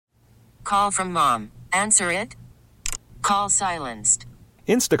Call from mom. Answer it. Call silenced.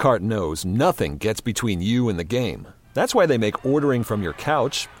 Instacart knows nothing gets between you and the game. That's why they make ordering from your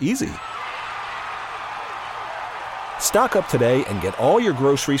couch easy. Stock up today and get all your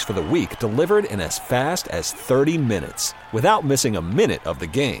groceries for the week delivered in as fast as 30 minutes without missing a minute of the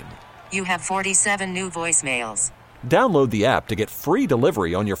game. You have 47 new voicemails. Download the app to get free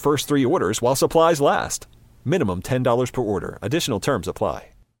delivery on your first 3 orders while supplies last. Minimum $10 per order. Additional terms apply.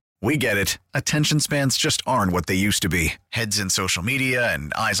 We get it. Attention spans just aren't what they used to be. Heads in social media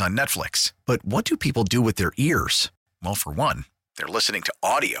and eyes on Netflix. But what do people do with their ears? Well, for one, they're listening to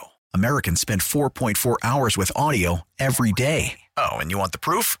audio. Americans spend 4.4 hours with audio every day. Oh, and you want the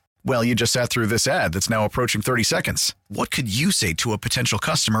proof? Well, you just sat through this ad that's now approaching 30 seconds. What could you say to a potential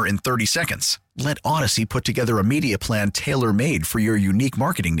customer in 30 seconds? Let Odyssey put together a media plan tailor-made for your unique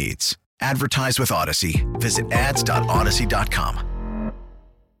marketing needs. Advertise with Odyssey. Visit ads.odyssey.com.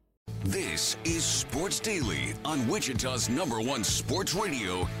 This is Sports Daily on Wichita's #1 sports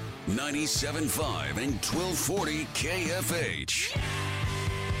radio, 97.5 and 1240 KFH.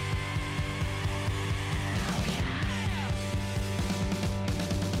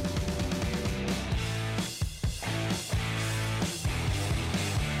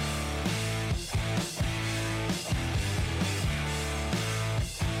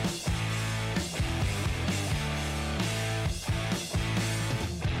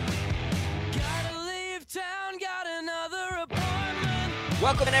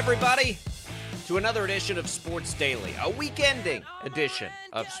 Welcome, everybody, to another edition of Sports Daily, a weekending edition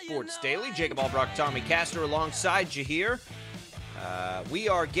of Sports Daily. Jacob Albrock, Tommy Castor alongside you here. We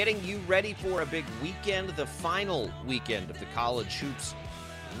are getting you ready for a big weekend, the final weekend of the college hoops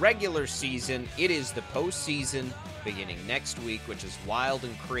regular season. It is the postseason beginning next week, which is wild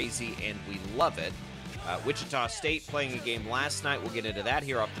and crazy, and we love it. Wichita State playing a game last night. We'll get into that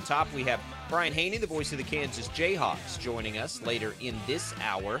here off the top. We have Brian Haney, the voice of the Kansas Jayhawks, joining us later in this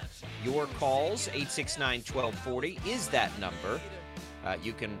hour. Your calls, 869-1240 is that number.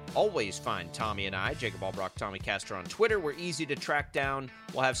 You can always find Tommy and I, Jacob Albrock, Tommy Castor, on Twitter. We're easy to track down.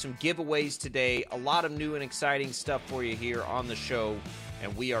 We'll have some giveaways today. A lot of new and exciting stuff for you here on the show,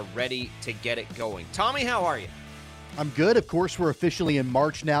 and we are ready to get it going. Tommy, how are you? I'm good. Of course, we're officially in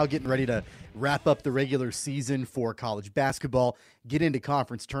March now, getting ready to wrap up the regular season for college basketball, get into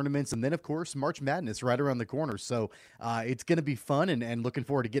conference tournaments, and then, of course, March Madness right around the corner. So it's going to be fun, and looking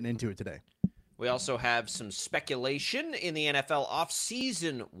forward to getting into it today. We also have some speculation in the NFL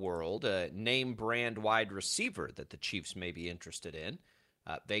offseason world, a name-brand wide receiver that the Chiefs may be interested in.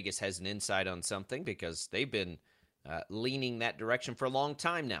 Vegas has an insight on something because they've been leaning that direction for a long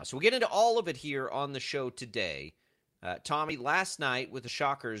time now. So we'll get into all of it here on the show today. Tommy, last night with the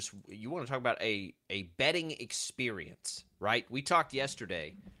Shockers, you want to talk about a betting experience, right? We talked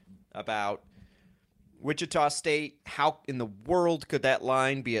yesterday about Wichita State. How in the world could that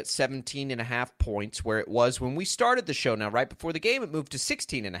line be at 17.5 points where it was when we started the show? Now, right before the game, it moved to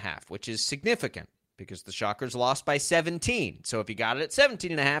 16.5, which is significant because the Shockers lost by 17. So if you got it at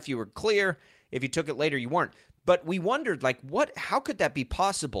 17.5, you were clear. If you took it later, you weren't. But we wondered, how could that be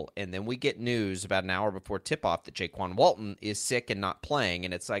possible? And then we get news about an hour before tip-off that Jaquan Walton is sick and not playing.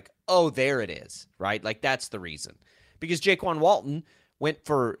 And it's like, oh, there it is, right? That's the reason. Because Jaquan Walton went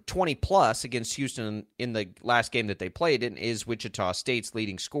for 20-plus against Houston in the last game that they played and is Wichita State's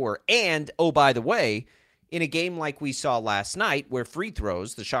leading scorer. And, oh, by the way, in a game like we saw last night where free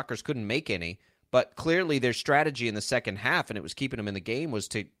throws, the Shockers couldn't make any, but clearly their strategy in the second half, and it was keeping them in the game, was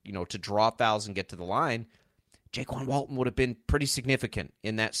to draw fouls and get to the line. Jaquan Walton would have been pretty significant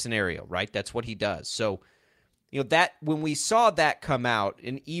in that scenario, right? That's what he does. So, that when we saw that come out,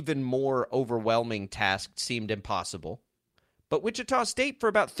 an even more overwhelming task seemed impossible. But Wichita State, for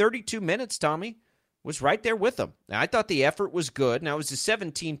about 32 minutes, Tommy, was right there with them. Now, I thought the effort was good. Now, it was a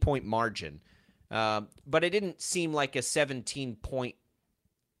 17-point margin, but it didn't seem like a 17-point,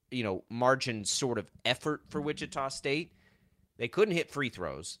 margin sort of effort for Wichita State. They couldn't hit free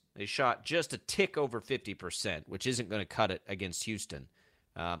throws. They shot just a tick over 50%, which isn't going to cut it against Houston.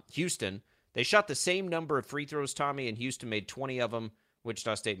 Houston, they shot the same number of free throws, Tommy, and Houston made 20 of them.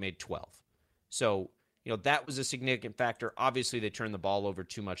 Wichita State made 12. So, that was a significant factor. Obviously, they turned the ball over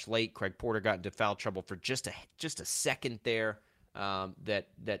too much late. Craig Porter got into foul trouble for just a second there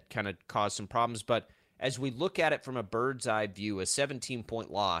that kind of caused some problems. But as we look at it from a bird's eye view, a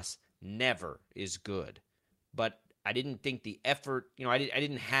 17-point loss never is good. But I didn't think the effort, I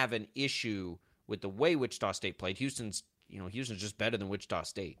didn't have an issue with the way Wichita State played. Houston's just better than Wichita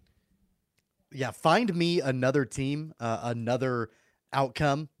State. Yeah, find me another team, another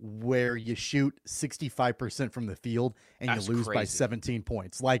outcome where you shoot 65% from the field and That's you lose by crazy. 17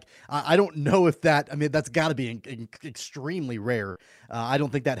 points. Like, I don't know if that, I mean, that's got to be extremely rare. I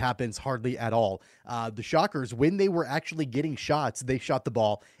don't think that happens hardly at all. The Shockers, when they were actually getting shots, they shot the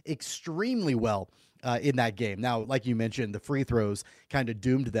ball extremely well in that game. Now, like you mentioned, the free throws kind of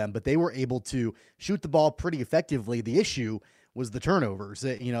doomed them, but they were able to shoot the ball pretty effectively. The issue was the turnovers,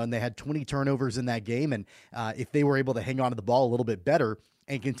 and they had 20 turnovers in that game. And if they were able to hang on to the ball a little bit better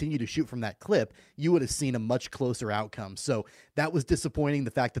and continue to shoot from that clip, you would have seen a much closer outcome. So that was disappointing,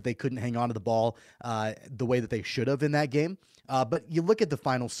 the fact that they couldn't hang on to the ball the way that they should have in that game. But you look at the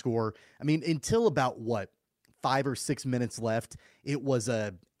final score, I mean, until about 5 or 6 minutes left, it was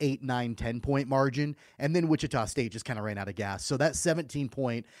a 8, 9, 10 point margin. And then Wichita State just kind of ran out of gas. So that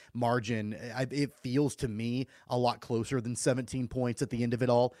 17-point margin, it feels to me a lot closer than 17 points at the end of it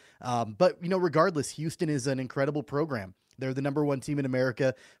all. But regardless, Houston is an incredible program. They're the number one team in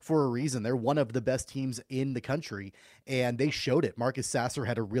America for a reason. They're one of the best teams in the country, and they showed it. Marcus Sasser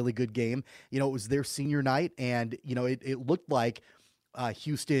had a really good game. It was their senior night, and, it looked like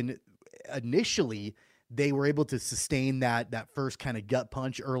Houston initially – they were able to sustain that first kind of gut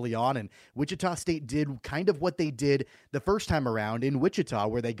punch early on, and Wichita State did kind of what they did the first time around in Wichita,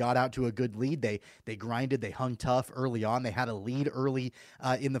 where they got out to a good lead. They grinded, they hung tough early on. They had a lead early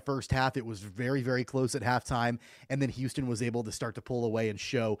in the first half. It was very, very close at halftime, and then Houston was able to start to pull away and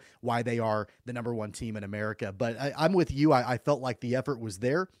show why they are the number one team in America. But I'm with you. I felt like the effort was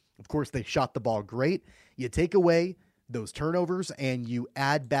there. Of course, they shot the ball great. You take away those turnovers and you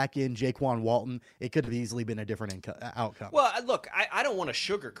add back in Jaquan Walton, it could have easily been a different outcome. Well, look, I don't want to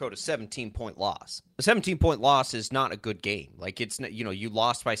sugarcoat a 17-point loss. A 17-point loss is not a good game. Like, it's not, you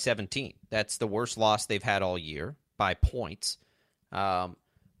lost by 17. That's the worst loss they've had all year by points. But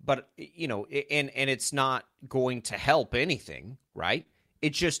and it's not going to help anything, right?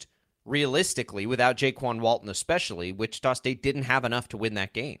 It's just realistically, without Jaquan Walton especially, Wichita State didn't have enough to win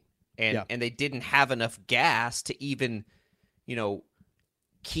that game. And they didn't have enough gas to even,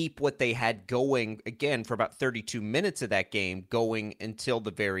 keep what they had going, again, for about 32 minutes of that game, going until the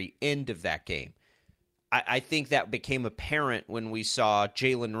very end of that game. I think that became apparent when we saw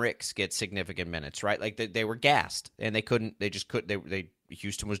Jalen Ricks get significant minutes, right? Like, they were gassed, and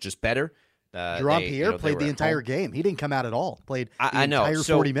Houston was just better. Jerron Pierre played the entire game. He didn't come out at all. Played the entire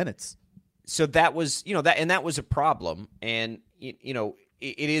 40 minutes. So that was, that was a problem. And,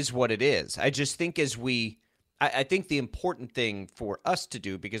 it is what it is. I just think I think the important thing for us to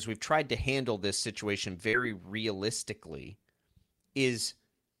do, because we've tried to handle this situation very realistically, is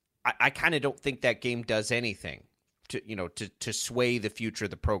I kind of don't think that game does anything to sway the future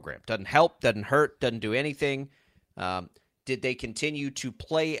of the program. Doesn't help, doesn't hurt, doesn't do anything. Did they continue to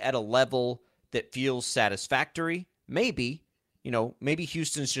play at a level that feels satisfactory? Maybe. Maybe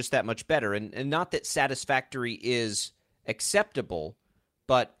Houston's just that much better. And not that satisfactory is acceptable,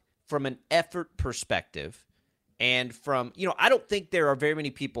 but from an effort perspective, and from, I don't think there are very many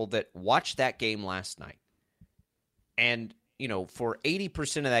people that watched that game last night and, for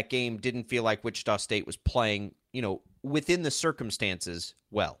 80% of that game didn't feel like Wichita State was playing, within the circumstances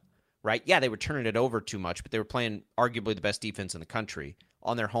well, right? Yeah, they were turning it over too much, but they were playing arguably the best defense in the country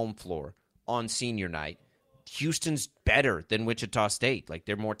on their home floor on senior night. Houston's better than Wichita State. Like,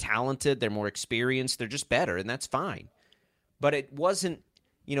 they're more talented, they're more experienced, they're just better, and that's fine. But it wasn't,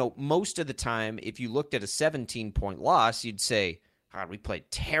 most of the time, if you looked at a 17-point loss, you'd say, God, we played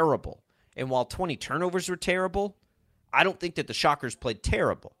terrible. And while 20 turnovers were terrible, I don't think that the Shockers played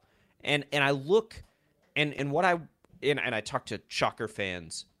terrible. And I look, and I talk to Shocker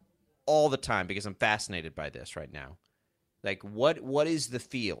fans all the time because I'm fascinated by this right now. Like, what is the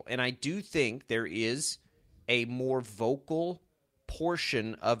feel? And I do think there is a more vocal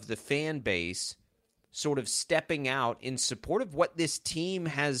portion of the fan base sort of stepping out in support of what this team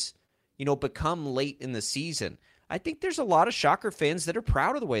has, become late in the season. I think there's a lot of Shocker fans that are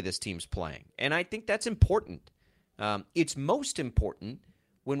proud of the way this team's playing, and I think that's important. It's most important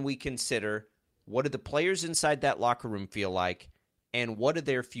when we consider what do the players inside that locker room feel like, and what are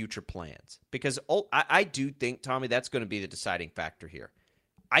their future plans? Because I do think, Tommy, that's going to be the deciding factor here.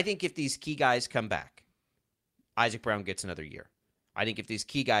 I think if these key guys come back, Isaac Brown gets another year. I think if these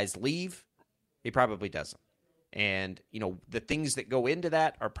key guys leave, he probably doesn't. And, the things that go into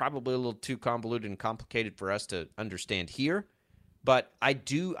that are probably a little too convoluted and complicated for us to understand here. But I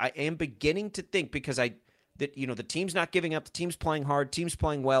am beginning to think, because the team's not giving up, the team's playing hard, team's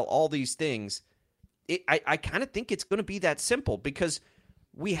playing well, all these things. I kind of think it's going to be that simple, because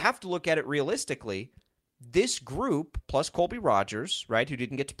we have to look at it realistically. This group, plus Colby Rogers, right, who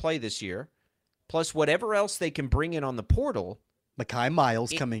didn't get to play this year, plus whatever else they can bring in on the portal, Mekhi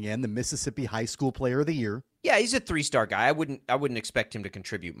Miles coming in, the Mississippi High School Player of the Year. Yeah, he's a 3-star guy. I wouldn't expect him to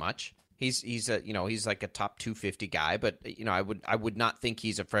contribute much. He's like a top 250 guy, but I would not think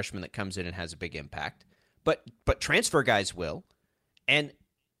he's a freshman that comes in and has a big impact. But transfer guys will. And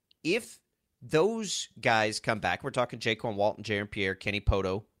if those guys come back, we're talking Jaquan Walton, Jaren Pierre, Kenny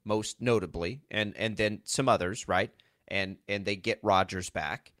Poto, most notably, and then some others, right? And they get Rogers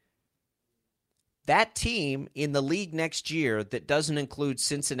back. That team in the league next year that doesn't include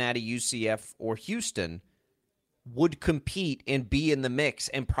Cincinnati, UCF, or Houston would compete and be in the mix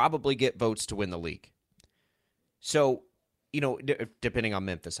and probably get votes to win the league. So, depending on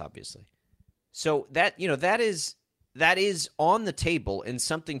Memphis, obviously. So that is on the table and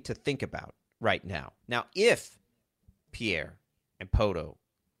something to think about right now. Now, if Pierre and Poto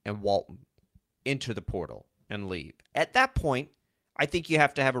and Walton enter the portal and leave, at that point, I think you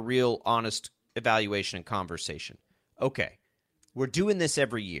have to have a real honest evaluation and conversation. Okay, we're doing this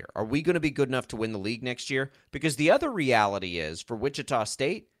every year. Are we going to be good enough to win the league next year? Because the other reality is, for Wichita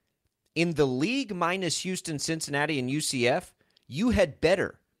State, in the league minus Houston, Cincinnati, and UCF, you had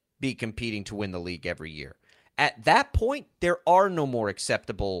better be competing to win the league every year. At that point, there are no more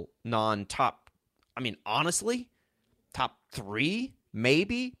acceptable non-top, honestly, top 3,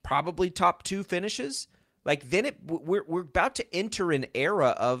 maybe, probably top 2 finishes. Like, then we're about to enter an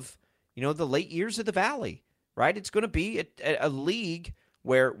era of, the late years of the Valley, right? It's going to be a league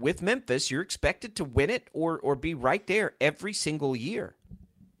where, with Memphis, you're expected to win it or be right there every single year.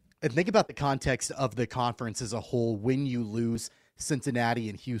 And think about the context of the conference as a whole when you lose Cincinnati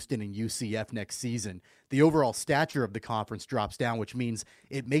and Houston and UCF next season. The overall stature of the conference drops down, which means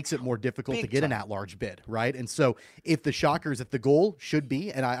it makes it more difficult to get an at-large bid, right? And so if the goal should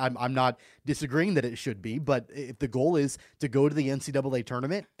be, and I'm not disagreeing that it should be, but if the goal is to go to the NCAA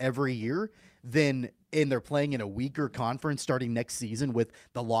tournament every year, then, and they're playing in a weaker conference starting next season with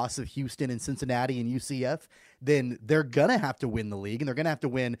the loss of Houston and Cincinnati and UCF, then they're going to have to win the league, and they're going to have to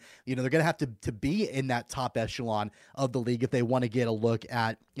win, they're going to have to be in that top echelon of the league if they want to get a look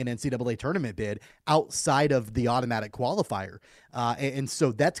at an NCAA tournament bid outside of the automatic qualifier. And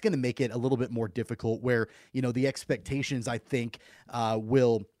so that's going to make it a little bit more difficult where, the expectations, I think,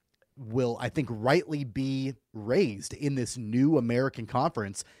 will I think rightly be raised in this new American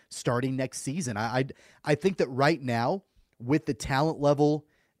Conference starting next season. I think that right now, with the talent level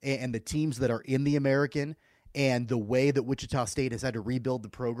and the teams that are in the American and the way that Wichita State has had to rebuild the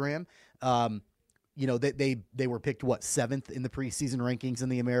program, they were picked 7th in the preseason rankings in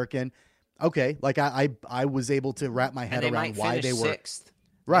the American. Okay, like I was able to wrap my head around why they were 6th.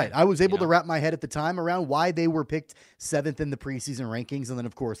 Right. I was able to wrap my head at the time around why they were picked 7th in the preseason rankings. And then,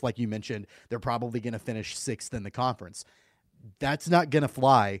 of course, like you mentioned, they're probably going to finish 6th in the conference. That's not going to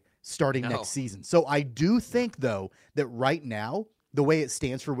fly starting next season. So I do think, though, that right now, the way it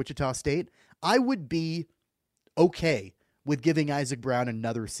stands for Wichita State, I would be okay with giving Isaac Brown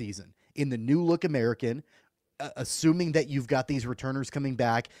another season in the new look American, assuming that you've got these returners coming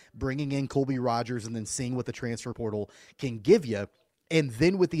back, bringing in Colby Rogers, and then seeing what the transfer portal can give you. And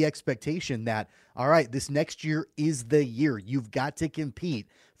then with the expectation that, all right, this next year is the year. You've got to compete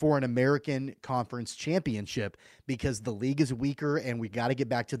for an American Conference championship because the league is weaker and we got to get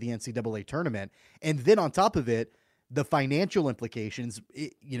back to the NCAA tournament. And then on top of it, the financial implications,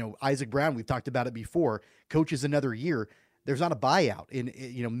 Isaac Brown, we've talked about it before, coaches another year. There's not a buyout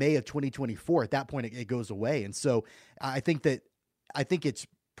in May of 2024. At that point, it goes away. And so I think it's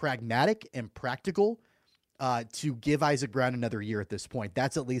pragmatic and practical to give Isaac Brown another year at this point.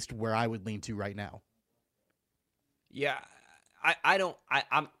 That's at least where I would lean to right now. Yeah,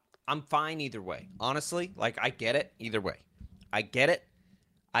 I'm fine either way. Honestly, like I get it either way. I get it.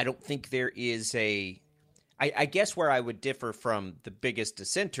 I don't think there is I guess where I would differ from the biggest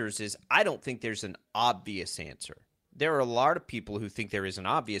dissenters is I don't think there's an obvious answer. There are a lot of people who think there is an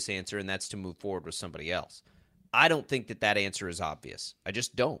obvious answer, and that's to move forward with somebody else. I don't think that answer is obvious. I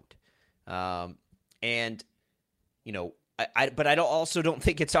just don't. But I also don't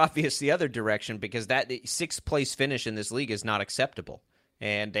think it's obvious the other direction because that 6th place finish in this league is not acceptable.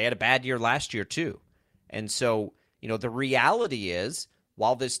 And they had a bad year last year too. And so, the reality is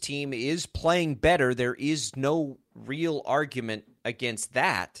while this team is playing better, there is no real argument against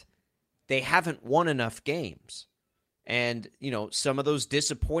that. They haven't won enough games. And, some of those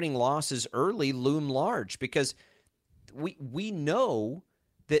disappointing losses early loom large because we know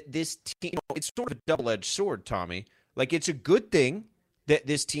that this team, it's sort of a double-edged sword, Tommy. Like, it's a good thing that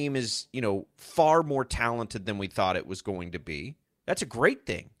this team is, far more talented than we thought it was going to be. That's a great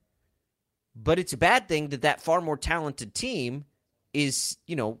thing. But it's a bad thing that far more talented team is,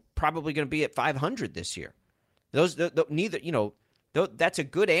 probably going to be at 500 this year. Neither, That's a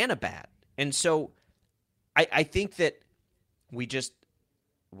good and a bad. And so I think that we just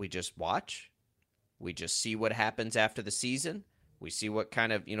watch. We just see what happens after the season. We see what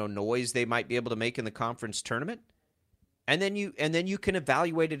kind of, noise they might be able to make in the conference tournament. And then you can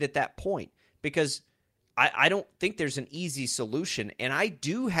evaluate it at that point, because I don't think there's an easy solution. And I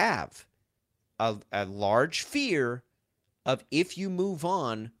do have a large fear of, if you move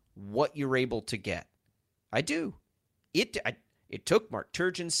on, what you're able to get. I do. It took Mark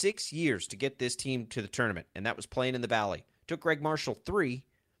Turgeon 6 years to get this team to the tournament, and that was playing in the Valley. It took Greg Marshall 3,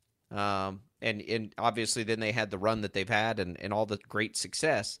 and obviously then they had the run that they've had and all the great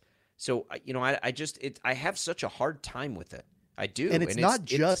success. So, I have such a hard time with it. I do. And it's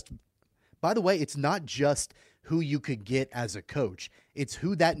by the way, it's not just who you could get as a coach. It's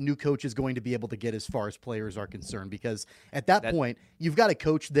who that new coach is going to be able to get as far as players are concerned. Because at that point, you've got a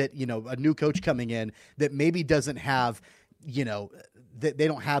coach that, a new coach coming in that maybe doesn't have, they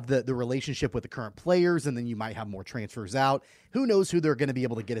don't have the relationship with the current players, and then you might have more transfers out. Who knows who they're going to be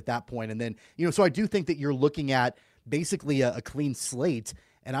able to get at that point. And then, so I do think that you're looking at basically a clean slate,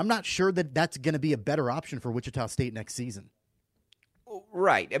 and I'm not sure that that's going to be a better option for Wichita State next season.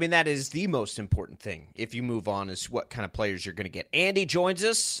 Right. I mean, that is the most important thing. If you move on, is what kind of players you're going to get. Andy joins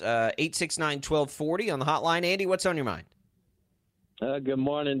us, 869-1240 on the hotline. Andy, what's on your mind? Good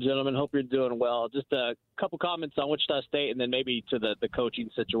morning, gentlemen. Hope you're doing well. Just a couple comments on Wichita State, and then maybe to the coaching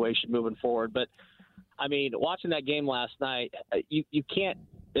situation moving forward. But, I mean, watching that game last night, you can't,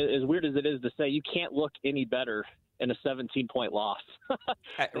 as weird as it is to say, you can't look any better in a 17-point loss.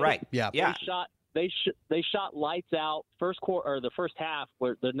 Right. Yeah. They shot lights out first quarter, or the first half,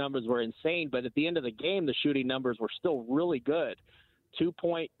 where the numbers were insane. But at the end of the game, the shooting numbers were still really good.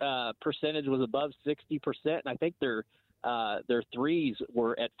 2-point percentage was above 60%, and I think their threes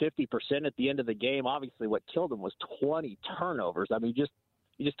were at 50% at the end of the game. Obviously, what killed them was 20 turnovers. I mean, you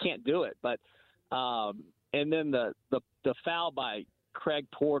just can't do it. But and then the foul by Craig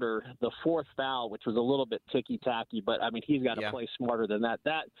Porter, the fourth foul, which was a little bit ticky-tacky, but I mean, he's got to play smarter than that.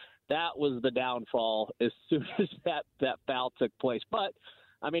 That was the downfall as soon as that foul took place. But,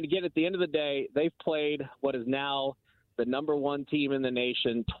 I mean, again, at the end of the day, they've played what is now the number one team in the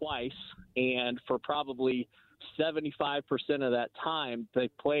nation twice, and for probably 75% of that time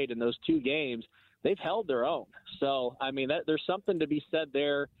they've played in those two games, they've held their own. So, I mean, there's something to be said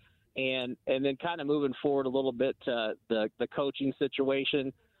there. And then kind of moving forward a little bit to the coaching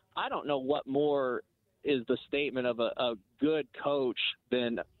situation, I don't know what more is the statement of a good coach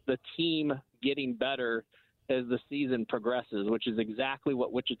than the team getting better as the season progresses, which is exactly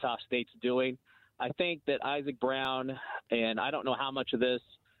what Wichita State's doing. I think that Isaac Brown, and I don't know how much of this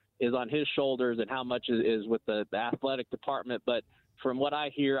is on his shoulders and how much is with the athletic department, but from what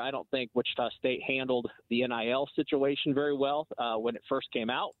I hear, I don't think Wichita State handled the NIL situation very well when it first came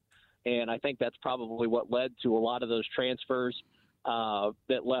out. And I think that's probably what led to a lot of those transfers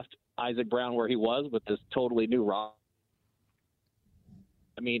that left Isaac Brown where he was with this totally new roster.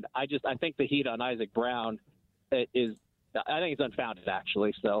 I mean, I think the heat on Isaac Brown I think it's unfounded,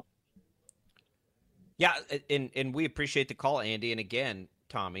 actually. So, yeah, and we appreciate the call, Andy. And again,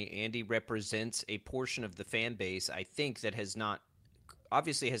 Tommy, Andy represents a portion of the fan base, I think, that has not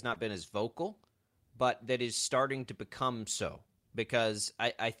been as vocal, but that is starting to become so. Because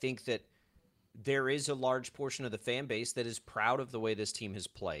I think that there is a large portion of the fan base that is proud of the way this team has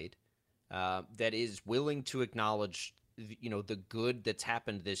played, that is willing to acknowledge, the good that's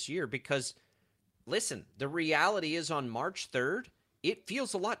happened this year. Because, listen, the reality is on March 3rd, it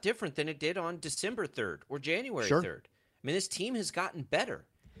feels a lot different than it did on December 3rd or January 3rd. I mean, this team has gotten better.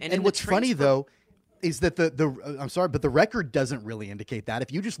 And what's funny, though, is that I'm sorry, but the record doesn't really indicate that.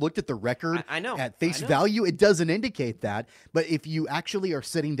 If you just looked at the record at face value, it doesn't indicate that. But if you actually are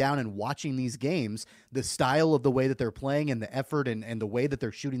sitting down and watching these games, the style of the way that they're playing and the effort and the way that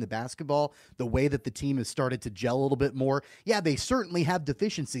they're shooting the basketball, the way that the team has started to gel a little bit more, they certainly have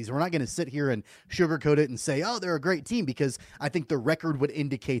deficiencies. We're not going to sit here and sugarcoat it and say, oh, they're a great team, because I think the record would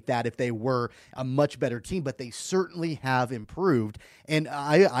indicate that if they were a much better team, but they certainly have improved. And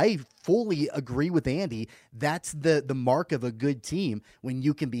I fully agree with Andy. That's the mark of a good team, when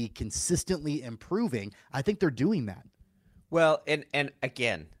you can be consistently improving. I think they're doing that. Well, and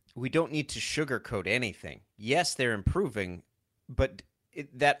again, we don't need to sugarcoat anything. Yes, they're improving, but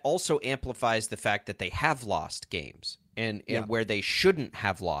that also amplifies the fact that they have lost games and where they shouldn't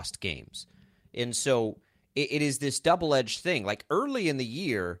have lost games. And so it is this double-edged thing. Like early in the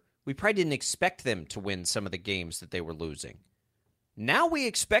year, we probably didn't expect them to win some of the games that they were losing. Now we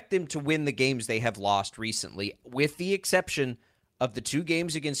expect them to win the games they have lost recently, with the exception of the two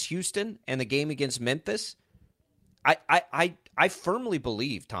games against Houston and the game against Memphis. I firmly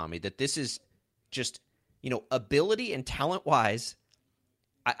believe, Tommy, that this is just, ability and talent-wise,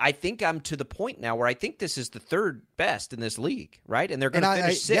 I think I'm to the point now where I think this is the third best in this league, right? And they're going to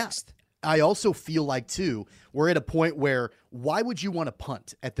finish sixth. I also feel like, too, we're at a point where why would you want to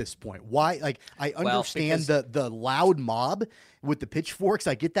punt at this point? Why? Like, I understand the loud mob with the pitchforks.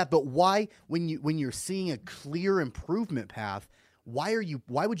 I get that. But why, when you're seeing a clear improvement path, why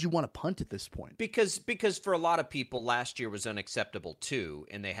would you want to punt at this point? Because for a lot of people, last year was unacceptable too,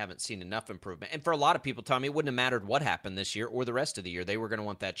 and they haven't seen enough improvement. And for a lot of people, Tommy, it wouldn't have mattered what happened this year or the rest of the year. They were going to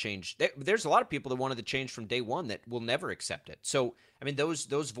want that change. There's a lot of people that wanted the change from day one that will never accept it. So, I mean, those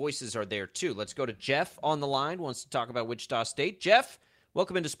voices are there too. Let's go to Jeff on the line, wants to talk about Wichita State. Jeff,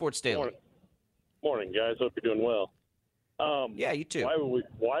 welcome into Sports Daily. Morning, guys. Hope you're doing well. Yeah, you too.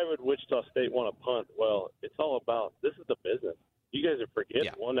 Why would Wichita State want to punt? Well, it's all about, this is the business. You guys are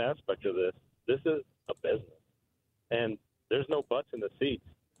forgetting one aspect of this. This is a business. And there's no butts in the seats.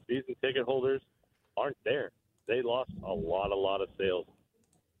 Season ticket holders aren't there. They lost a lot of sales.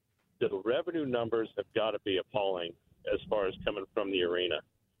 The revenue numbers have got to be appalling as far as coming from the arena.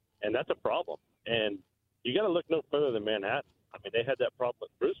 And that's a problem. And you got to look no further than Manhattan. I mean, they had that problem.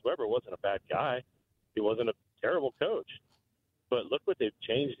 Bruce Weber wasn't a bad guy. He wasn't a terrible coach. But look what they've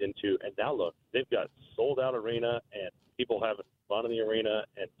changed into. And now look, they've got sold-out arena and people having fun in the arena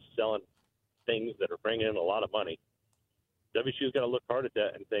and selling things that are bringing in a lot of money. WSU's got to look hard at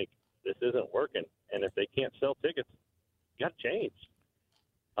that and think, this isn't working. And if they can't sell tickets, you got to change.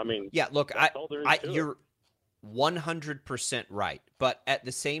 I mean, yeah, look, you're 100% right. But at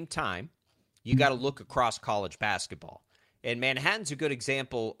the same time, you got to look across college basketball. And Manhattan's a good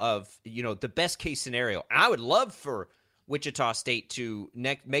example of, the best case scenario. I would love for Wichita State to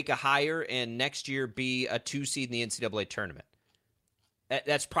make a hire and next year be a 2 seed in the NCAA tournament.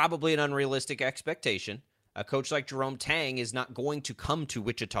 That's probably an unrealistic expectation. A coach like Jerome Tang is not going to come to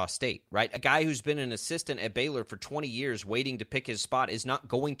Wichita State, right? A guy who's been an assistant at Baylor for 20 years waiting to pick his spot is not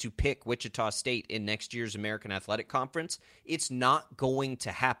going to pick Wichita State in next year's American Athletic Conference. It's not going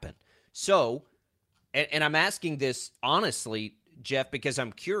to happen. So, and I'm asking this honestly, Jeff, because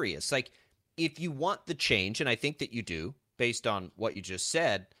I'm curious. Like, if you want the change, and I think that you do, based on what you just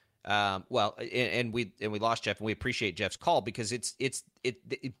said, and we lost Jeff, and we appreciate Jeff's call because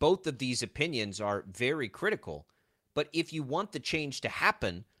both of these opinions are very critical. But if you want the change to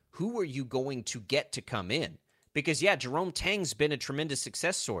happen, who are you going to get to come in? Because Jerome Tang's been a tremendous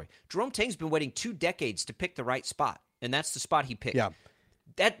success story. Jerome Tang's been waiting 2 decades to pick the right spot, and that's the spot he picked. Yeah.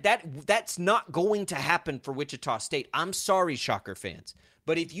 That's not going to happen for Wichita State. I'm sorry, Shocker fans.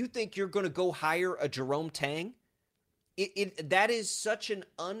 But if you think you're going to go hire a Jerome Tang, that is such an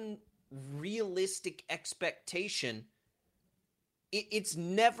unrealistic expectation. It's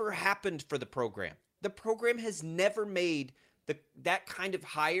never happened for the program. The program has never made that kind of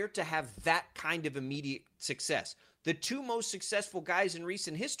hire to have that kind of immediate success. The 2 most successful guys in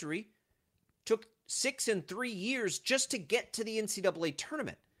recent history took 6 and 3 years just to get to the NCAA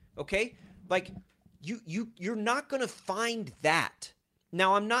tournament. Okay? Like, you're not going to find that.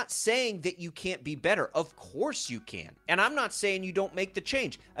 Now, I'm not saying that you can't be better. Of course you can. And I'm not saying you don't make the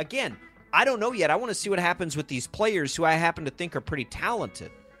change. Again, I don't know yet. I want to see what happens with these players who I happen to think are pretty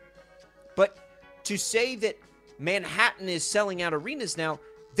talented. But to say that Manhattan is selling out arenas now,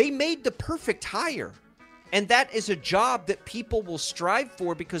 they made the perfect hire. And that is a job that people will strive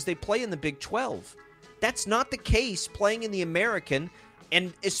for because they play in the Big 12. That's not the case playing in the American,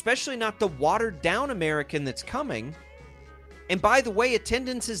 and especially not the watered-down American that's coming. And by the way,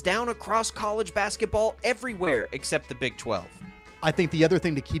 attendance is down across college basketball everywhere except the Big 12. I think the other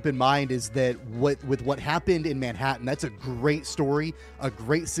thing to keep in mind is that with what happened in Manhattan, that's a great story, a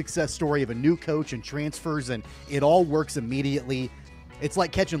great success story of a new coach and transfers, and it all works immediately. It's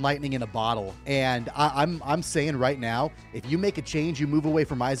like catching lightning in a bottle. And I'm saying right now, if you make a change, you move away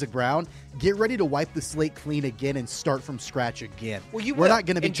from Isaac Brown, get ready to wipe the slate clean again and start from scratch again. Well, we're not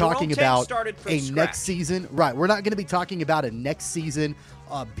going to be talking about a next season. Right. We're not going to be talking about a next season,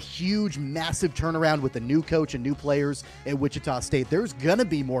 a huge, massive turnaround with a new coach and new players at Wichita State. There's going to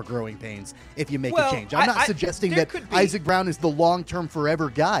be more growing pains if you make a change. I'm not suggesting that Isaac Brown is the long-term forever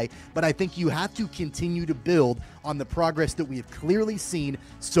guy, but I think you have to continue to build on the progress that we have clearly seen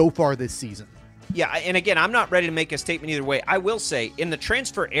so far this season. Yeah, and again, I'm not ready to make a statement either way. I will say, in the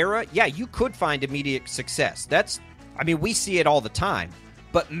transfer era, you could find immediate success. We see it all the time.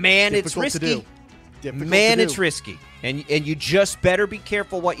 But man, it's risky. It's risky. And you just better be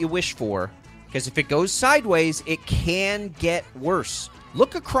careful what you wish for, because if it goes sideways, it can get worse.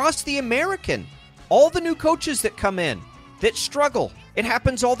 Look across the American. All the new coaches that come in that struggle. It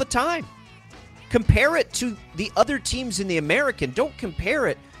happens all the time. compare it to the other teams in the American. Don't compare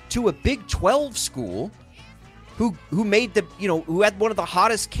it to a Big 12 school who made who had one of the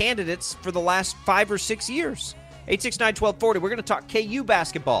hottest candidates for the last 5 or 6 years. 869-1240. We're going to talk KU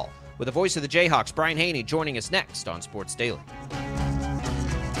basketball with the voice of the Jayhawks, Brian Haney, joining us next on Sports Daily.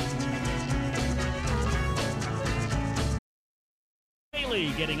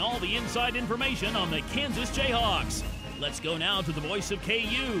 Daily, getting all the inside information on the Kansas Jayhawks. Let's go now to the voice of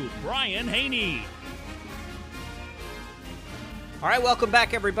KU, Brian Haney. All right, welcome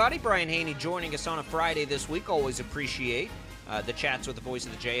back, everybody. Brian Haney joining us on a Friday this week. Always appreciate the chats with the voice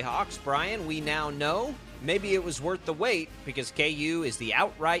of the Jayhawks. Brian, we now know maybe it was worth the wait because KU is the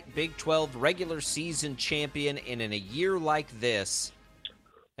outright Big 12 regular season champion, and in a year like this,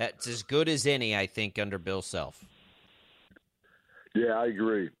 that's as good as any, I think, under Bill Self. Yeah, I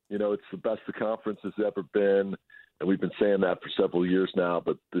agree. It's the best the conference has ever been, and we've been saying that for several years now,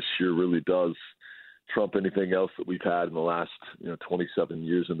 but this year really does trump anything else that we've had in the last 27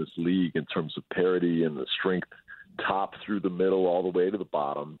 years in this league in terms of parity and the strength top through the middle all the way to the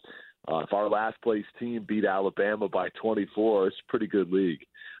bottom. If our last place team beat Alabama by 24, it's a pretty good league.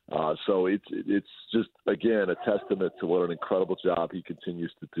 So it's just, again, a testament to what an incredible job he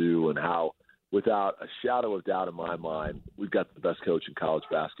continues to do and how, without a shadow of doubt in my mind, we've got the best coach in college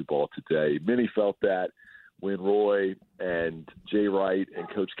basketball today. Many felt that when Roy and Jay Wright and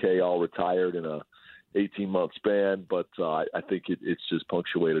Coach K all retired in a 18-month span, but I think it's just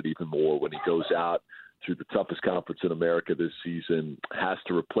punctuated even more when he goes out through the toughest conference in America this season, has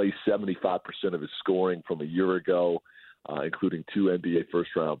to replace 75% of his scoring from a year ago, including 2 NBA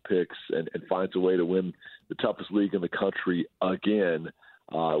first-round picks, and finds a way to win the toughest league in the country again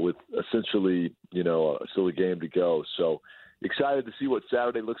with essentially, still a game to go. So excited to see what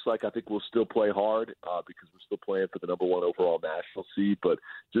Saturday looks like. I think we'll still play hard because we're still playing for the number 1 overall national seed. But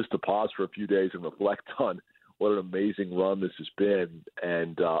just to pause for a few days and reflect on what an amazing run this has been,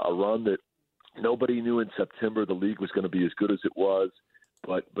 and a run that nobody knew in September the league was going to be as good as it was,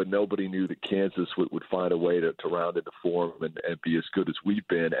 but nobody knew that Kansas would find a way to round into form and be as good as we've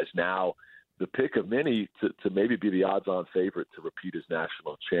been, as now the pick of many to maybe be the odds-on favorite to repeat as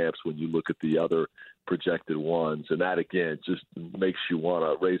national champs when you look at the other projected ones. And that, again, just makes you want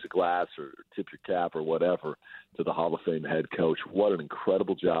to raise a glass or tip your cap or whatever to the Hall of Fame head coach. What an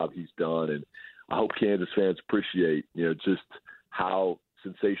incredible job he's done. And I hope Kansas fans appreciate, just how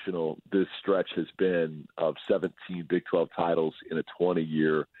sensational this stretch has been of 17 Big 12 titles in a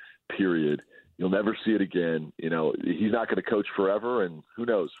 20-year period. You'll never see it again. He's not going to coach forever, and who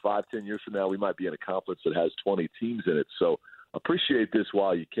knows, 5-10 years from now, we might be in a conference that has 20 teams in it. So appreciate this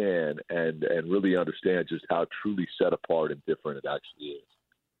while you can and really understand just how truly set apart and different it actually is.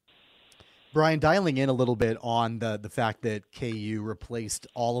 Brian, dialing in a little bit on the fact that KU replaced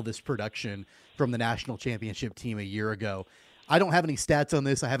all of this production from the national championship team a year ago. I don't have any stats on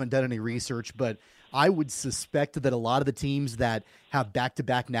this. I haven't done any research, but I would suspect that a lot of the teams that have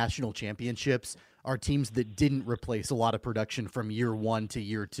back-to-back national championships are teams that didn't replace a lot of production from year 1 to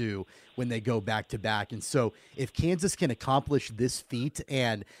year 2 when they go back-to-back. And so if Kansas can accomplish this feat,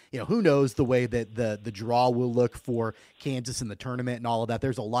 and who knows the way that the draw will look for Kansas in the tournament and all of that,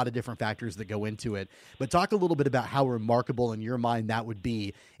 there's a lot of different factors that go into it. But talk a little bit about how remarkable in your mind that would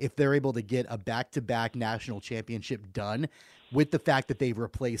be if they're able to get a back-to-back national championship done with the fact that they've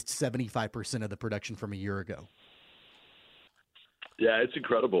replaced 75% of the production from a year ago. Yeah, it's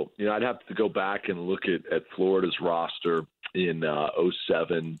incredible. I'd have to go back and look at Florida's roster in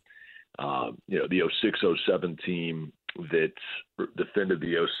 2007, the 2006-07 team that defended the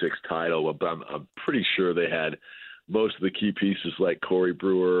 2006 title. I'm pretty sure they had most of the key pieces like Corey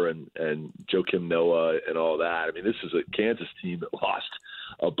Brewer and Joakim Noah and all that. I mean, this is a Kansas team that lost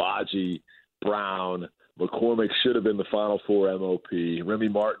Agbaji, Brown, McCormick should have been the Final Four MOP. Remy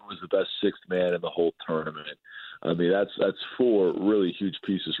Martin was the best sixth man in the whole tournament. I mean, that's 4 really huge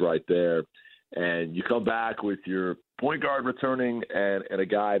pieces right there. And you come back with your point guard returning and a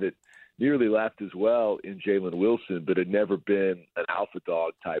guy that nearly left as well in Jalen Wilson, but had never been an alpha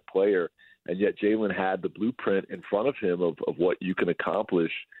dog type player. And yet Jalen had the blueprint in front of him of what you can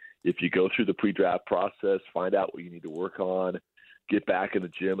accomplish if you go through the pre-draft process, find out what you need to work on, get back in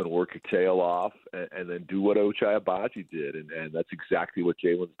the gym and work your tail off, and then do what Ochai Agbaji did. And that's exactly what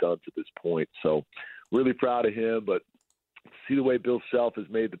Jalen's done to this point. So really proud of him, but see the way Bill Self has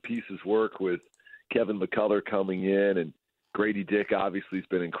made the pieces work with Kevin McCullough coming in, and Grady Dick obviously has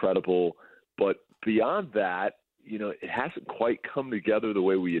been incredible. But beyond that, it hasn't quite come together the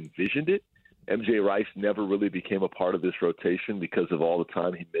way we envisioned it. MJ Rice never really became a part of this rotation because of all the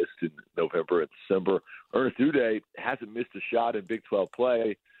time he missed in November and December. Ernest Udeh hasn't missed a shot in Big 12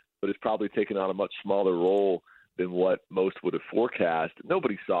 play, but it's probably taken on a much smaller role than what most would have forecast.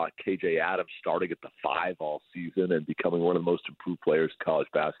 Nobody saw KJ Adams starting at the 5 all season and becoming one of the most improved players in college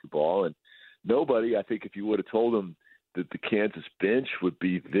basketball. And nobody, I think if you would have told them that the Kansas bench would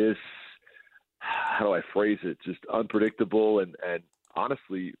be this, how do I phrase it, just unpredictable and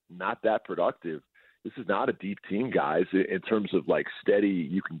honestly not that productive. This is not a deep team, guys, in terms of like steady,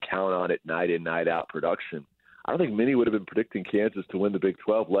 you can count on it night in, night out production. I don't think many would have been predicting Kansas to win the Big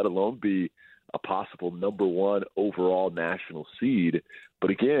 12, let alone be a possible number 1 overall national seed. But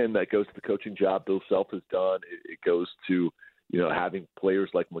again, that goes to the coaching job Bill Self has done. It goes to, having players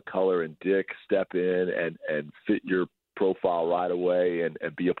like McCullough and Dick step in and fit your profile right away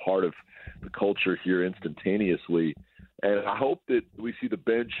and be a part of the culture here instantaneously. And I hope that we see the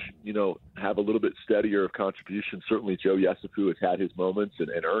bench, have a little bit steadier of contribution. Certainly Joe Yesufu has had his moments, and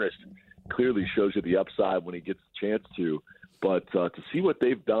Ernest clearly shows you the upside when he gets the chance to. But to see what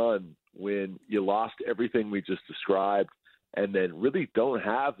they've done when you lost everything we just described and then really don't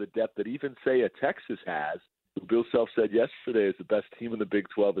have the depth that even, say, a Texas has, who Bill Self said yesterday is the best team in the Big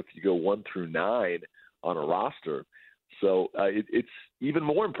 12 if you go 1 through 9 on a roster. So it's even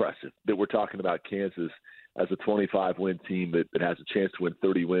more impressive that we're talking about Kansas as a 25-win team that has a chance to win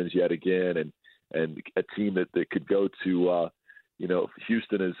 30 wins yet again, and a team that could go to,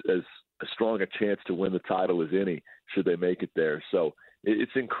 Houston as strong a chance to win the title as any should they make it there. So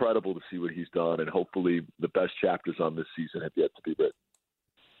it's incredible to see what he's done, and hopefully the best chapters on this season have yet to be written.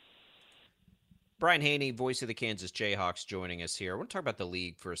 Brian Haney, voice of the Kansas Jayhawks, joining us here. I want to talk about the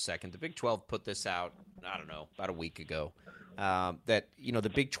league for a second. The Big 12 put this out, about a week ago, that,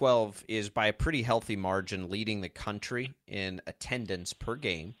 the Big 12 is by a pretty healthy margin leading the country in attendance per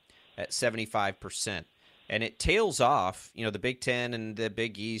game at 75%. And it tails off, the Big 10 and the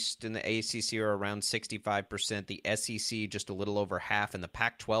Big East and the ACC are around 65%, the SEC just a little over half, and the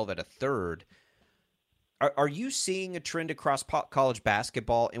Pac-12 at a third. Are you seeing a trend across college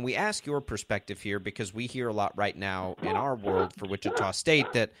basketball? And we ask your perspective here because we hear a lot right now in our world for Wichita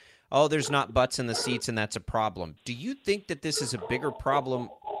State that, there's not butts in the seats and that's a problem. Do you think that this is a bigger problem,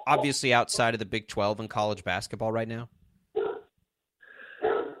 obviously outside of the Big 12 in college basketball right now?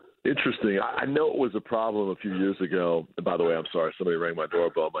 Interesting. I know it was a problem a few years ago. And by the way, I'm sorry, somebody rang my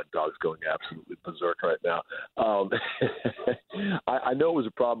doorbell. My dog's going absolutely berserk right now. I know it was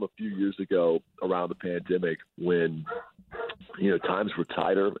a problem a few years ago around the pandemic when, times were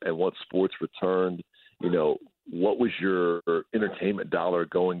tighter, and once sports returned, what was your entertainment dollar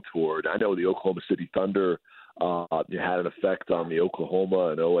going toward? I know the Oklahoma City Thunder had an effect on the Oklahoma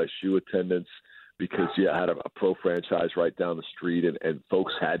and OSU attendance, because you had a pro franchise right down the street, and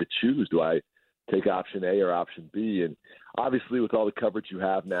folks had to choose, do I take option A or option B? And obviously with all the coverage you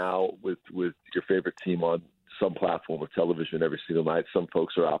have now with your favorite team on some platform of television every single night, some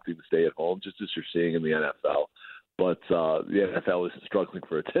folks are opting to stay at home, just as you're seeing in the NFL. But the NFL isn't struggling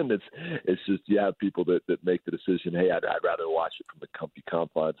for attendance. It's just you have people that make the decision, hey, I'd rather watch it from the comfy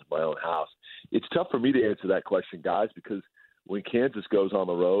confines of my own house. It's tough for me to answer that question, guys, because when Kansas goes on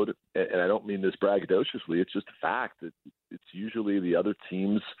the road, and I don't mean this braggadociously, it's just a fact that it's usually the other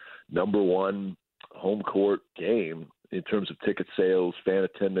team's number 1 home court game in terms of ticket sales, fan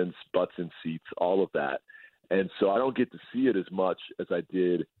attendance, butts in seats, all of that. And so I don't get to see it as much as I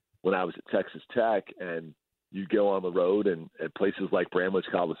did when I was at Texas Tech, and you go on the road and places like Bramlage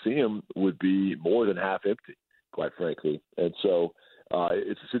Coliseum would be more than half empty, quite frankly. And so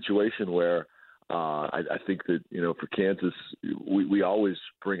it's a situation where I think that, for Kansas, we always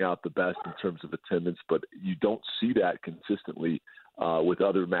bring out the best in terms of attendance, but you don't see that consistently with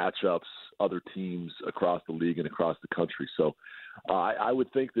other matchups, other teams across the league and across the country. So I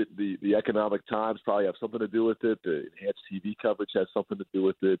would think that the economic times probably have something to do with it. The enhanced TV coverage has something to do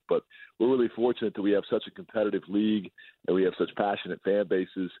with it. But we're really fortunate that we have such a competitive league and we have such passionate fan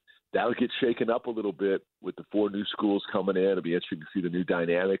bases. That'll get shaken up a little bit with the 4 new schools coming in. It'll be interesting to see the new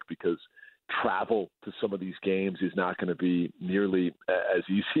dynamic, because travel to some of these games is not going to be nearly as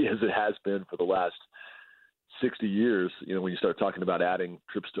easy as it has been for the last 60 years, when you start talking about adding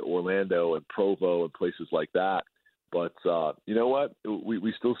trips to Orlando and Provo and places like that. But you know what?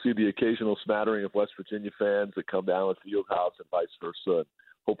 We still see the occasional smattering of West Virginia fans that come down to Fieldhouse and vice versa. And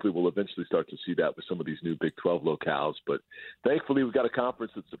hopefully we'll eventually start to see that with some of these new Big 12 locales. But thankfully we've got a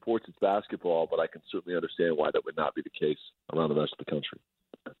conference that supports its basketball, but I can certainly understand why that would not be the case around the rest of the country.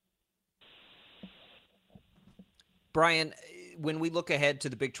 Brian, when we look ahead to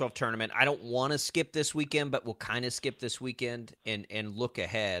the Big 12 tournament, I don't want to skip this weekend, but we'll kind of skip this weekend and look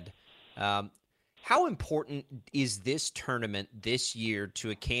ahead. How important is this tournament this year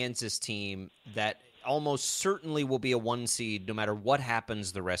to a Kansas team that almost certainly will be a 1 seed no matter what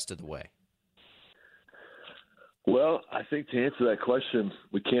happens the rest of the way? Well, I think to answer that question,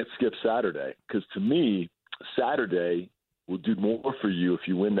 we can't skip Saturday, because to me, Saturday will do more for you if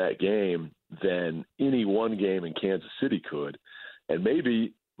you win that game than any one game in Kansas City could, and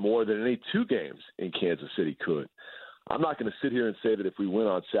maybe more than any 2 games in Kansas City could. I'm not going to sit here and say that if we win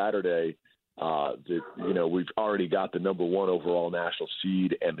on Saturday, that we've already got the number 1 overall national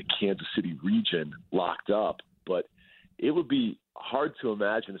seed and the Kansas City region locked up. But it would be hard to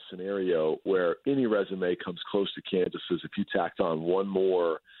imagine a scenario where any resume comes close to Kansas's if you tacked on one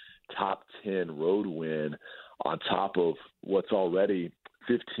more top 10 road win on top of what's already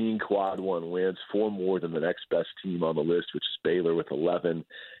 15 quad 1 wins, 4 more than the next best team on the list, which is Baylor with 11.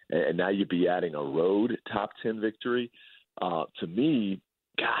 And now you'd be adding a road top 10 victory. To me,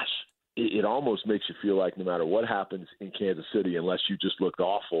 gosh, it almost makes you feel like no matter what happens in Kansas City, unless you just looked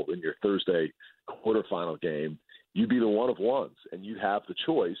awful in your Thursday quarterfinal game, you'd be the one of ones, and you have the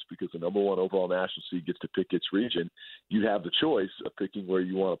choice, because the number 1 overall national seed gets to pick its region. You have the choice of picking where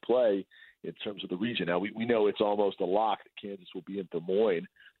you want to play in terms of the region. Now, we know it's almost a lock that Kansas will be in Des Moines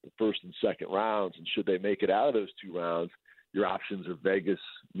the first and second rounds, and should they make it out of those 2 rounds, your options are Vegas,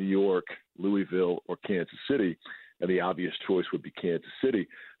 New York, Louisville, or Kansas City, and the obvious choice would be Kansas City.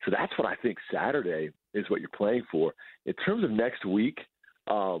 So that's what I think Saturday is what you're playing for. In terms of next week,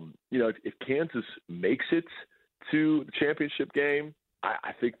 if Kansas makes it to the championship game,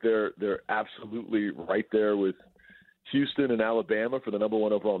 I think they're absolutely right there with Houston and Alabama for the number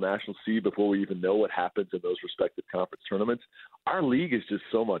 1 overall national seed before we even know what happens in those respective conference tournaments. Our league is just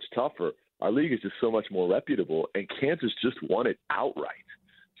so much tougher. Our league is just so much more reputable, and Kansas just won it outright.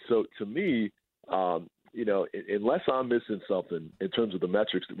 So to me, unless I'm missing something in terms of the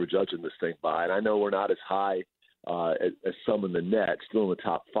metrics that we're judging this thing by, and I know we're not as high as some in the net, still in the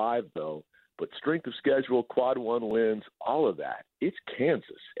top 5 though, but strength of schedule, quad 1 wins, all of that, it's Kansas.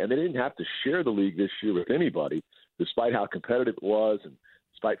 And they didn't have to share the league this year with anybody, despite how competitive it was, and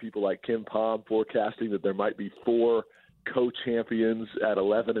despite people like Ken Pom forecasting that there might be 4 co-champions at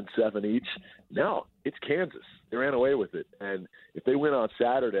 11-7 each. No, it's Kansas. They ran away with it. And if they win on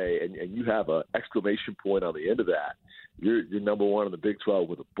Saturday and you have an exclamation point on the end of that, you're number 1 in the Big 12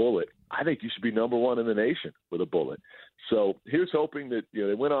 with a bullet. I think you should be number 1 in the nation with a bullet. So here's hoping that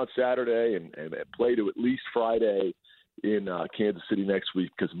they win on Saturday and play to at least Friday in Kansas City next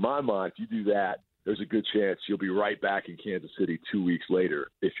week, because in my mind, if you do that, there's a good chance you'll be right back in Kansas City 2 weeks later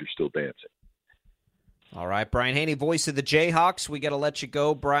if you're still dancing. All right, Brian Haney, voice of the Jayhawks. We got to let you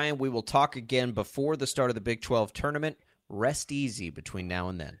go, Brian. We will talk again before the start of the Big 12 tournament. Rest easy between now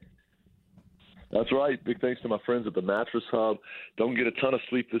and then. That's right. Big thanks to my friends at the Mattress Hub. Don't get a ton of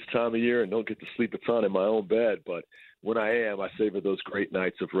sleep this time of year and don't get to sleep a ton in my own bed, but when I am, I savor those great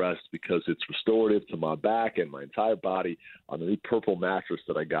nights of rest because it's restorative to my back and my entire body on the new purple mattress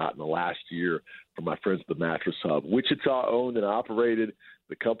that I got in the last year from my friends at the Mattress Hub. Wichita owned and operated.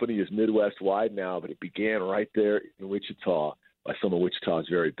 The company is Midwest-wide now, but it began right there in Wichita by some of Wichita's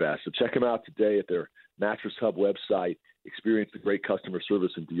very best. So check them out today at their Mattress Hub website. Experience the great customer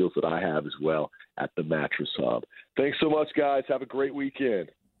service and deals that I have as well at the Mattress Hub. Thanks so much, guys. Have a great weekend.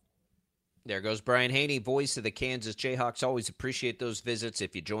 There goes Brian Haney, voice of the Kansas Jayhawks. Always appreciate those visits.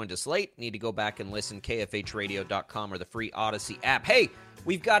 If you joined us late, need to go back and listen, kfhradio.com or the free Odyssey app. Hey,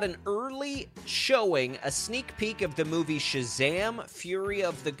 we've got an early showing, a sneak peek of the movie Shazam! Fury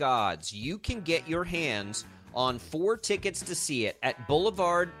of the Gods. You can get your hands on 4 tickets to see it at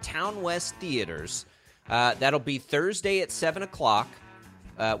Boulevard Town West Theaters. That'll be Thursday at 7 o'clock.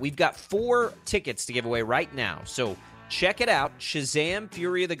 We've got 4 tickets to give away right now, so check it out. Shazam!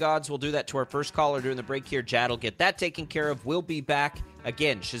 Fury of the Gods. We'll do that to our first caller during the break here. Jad will get that taken care of. We'll be back.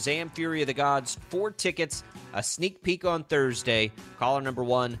 Again, Shazam! Fury of the Gods, 4 tickets, a sneak peek on Thursday. Caller number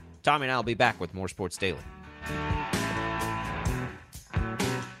 1, Tommy and I will be back with more Sports Daily.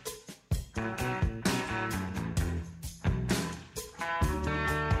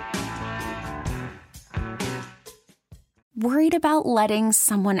 Worried about letting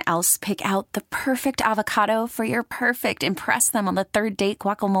someone else pick out the perfect avocado for your perfect impress them on the 3rd date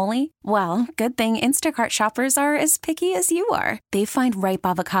guacamole? Well, good thing Instacart shoppers are as picky as you are. They find ripe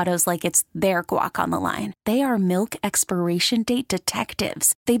avocados like it's their guac on the line. They are milk expiration date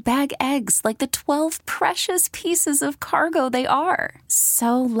detectives. They bag eggs like the 12 precious pieces of cargo they are.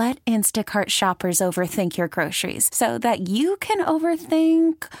 So let Instacart shoppers overthink your groceries so that you can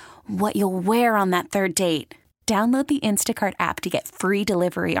overthink what you'll wear on that 3rd date. Download the Instacart app to get free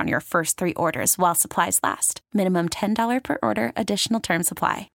delivery on your first 3 orders while supplies last. Minimum $10 per order. Additional terms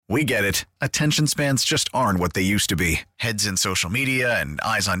apply. We get it. Attention spans just aren't what they used to be. Heads in social media and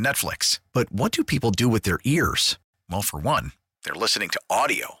eyes on Netflix. But what do people do with their ears? Well, for one, they're listening to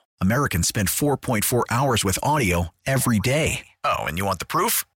audio. Americans spend 4.4 hours with audio every day. Oh, and you want the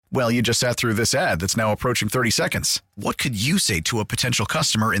proof? Well, you just sat through this ad that's now approaching 30 seconds. What could you say to a potential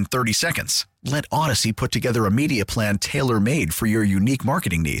customer in 30 seconds? Let Odyssey put together a media plan tailor-made for your unique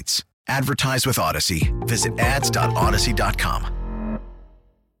marketing needs. Advertise with Odyssey. Visit ads.odyssey.com.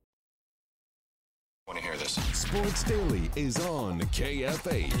 Want to hear this? Sports Daily is on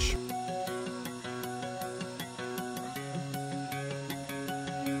KFH.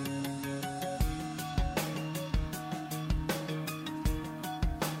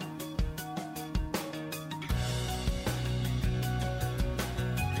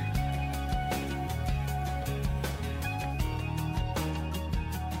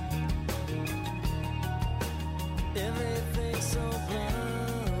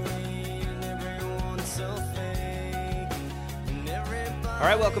 All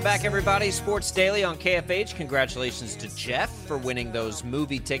right, welcome back, everybody. Sports Daily on KFH. Congratulations to Jeff for winning those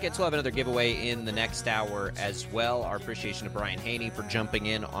movie tickets. We'll have another giveaway in the next hour as well. Our appreciation to Brian Haney for jumping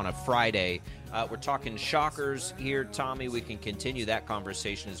in on a Friday. We're talking Shockers here, Tommy. We can continue that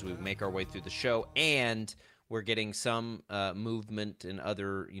conversation as we make our way through the show, and we're getting some movement and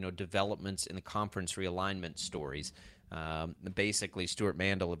other developments in the conference realignment stories. Basically, Stuart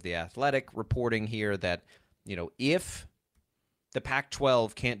Mandel of The Athletic reporting here that if the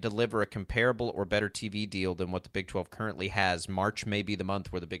Pac-12 can't deliver a comparable or better TV deal than what the Big 12 currently has, March may be the month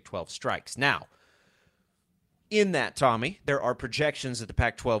where the Big 12 strikes. Now, in that, Tommy, there are projections that the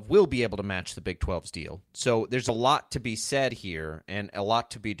Pac-12 will be able to match the Big 12's deal. So there's a lot to be said here and a lot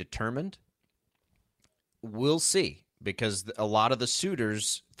to be determined. We'll see, because a lot of the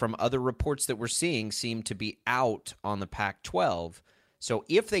suitors from other reports that we're seeing seem to be out on the Pac-12. So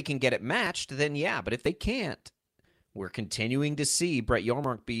if they can get it matched, then yeah. But if they can't, we're continuing to see Brett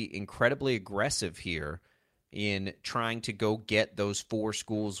Yormark be incredibly aggressive here in trying to go get those four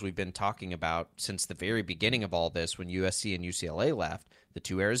schools we've been talking about since the very beginning of all this, when USC and UCLA left, the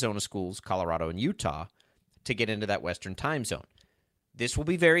two Arizona schools, Colorado and Utah, to get into that Western time zone. This will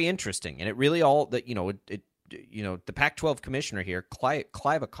be very interesting, and it really all that the Pac-12 commissioner here,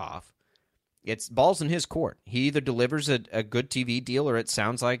 Kliavkoff, it's balls in his court. He either delivers a good TV deal, or it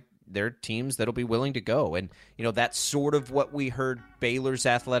sounds like there are teams that'll be willing to go. And, that's sort of what we heard Baylor's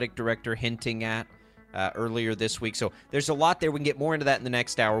athletic director hinting at earlier this week. So there's a lot there. We can get more into that in the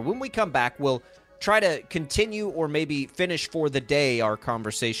next hour. When we come back, we'll try to continue or maybe finish for the day our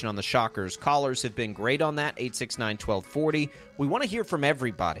conversation on the Shockers. Callers have been great on that, 869-1240. We want to hear from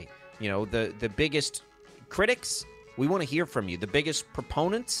everybody. The biggest critics, we want to hear from you. The biggest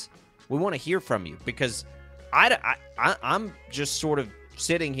proponents, we want to hear from you, because I'm just sort of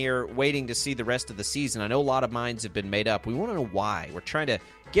sitting here waiting to see the rest of the season. I know a lot of minds have been made up. We want to know why. We're trying to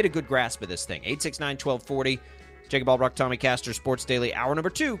get a good grasp of this thing. 869-1240. Jacob Albrock, Tommy Castor, Sports Daily, hour number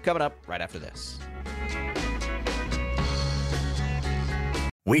 2, coming up right after this.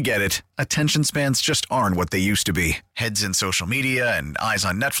 We get it. Attention spans just aren't what they used to be. Heads in social media and eyes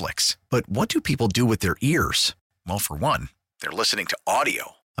on Netflix. But what do people do with their ears? Well, for one, they're listening to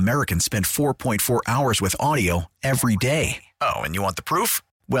audio. Americans spend 4.4 hours with audio every day. Oh, and you want the proof?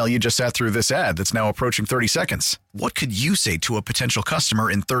 Well, you just sat through this ad that's now approaching 30 seconds. What could you say to a potential customer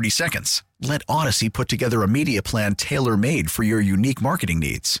in 30 seconds? Let Odyssey put together a media plan tailor-made for your unique marketing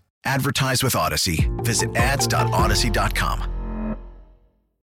needs. Advertise with Odyssey. Visit ads.odyssey.com.